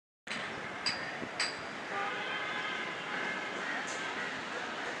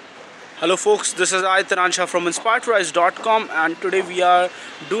Hello folks, this is Aitaransha from inspiredtorise.com, and today we are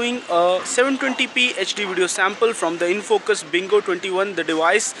doing a 720p HD video sample from the InFocus Bingo 21, the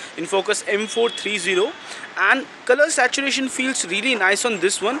device InFocus M430, and color saturation feels really nice on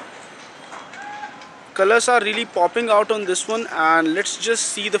this one. Colors are really popping out on this one, and let's just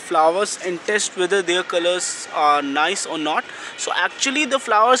see the flowers and test whether their colors are nice or not. So actually the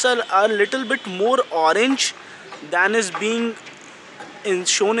flowers are a little bit more orange than is being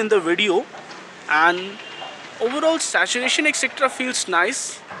shown in the video, and overall saturation etc feels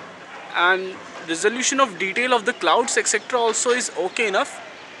nice, and resolution of detail of the clouds etc also is okay enough,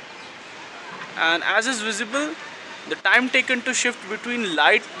 and as is visible the time taken to shift between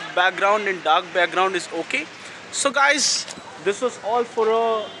light background and dark background is okay. So guys, this was all for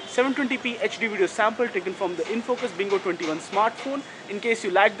a 720p HD video sample taken from the InFocus Bingo 21 smartphone. In case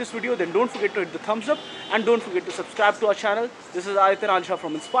you like this video, then don't forget to hit the thumbs up and don't forget to subscribe to our channel. This is Aitaransha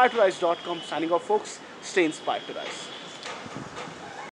from inspiredtorise.com signing off folks. Stay inspired to rise.